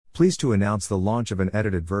pleased to announce the launch of an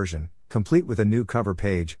edited version, complete with a new cover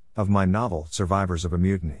page, of my novel, Survivors of a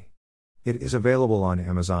Mutiny. It is available on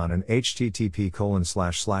Amazon and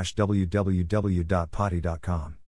http://www.poti.com.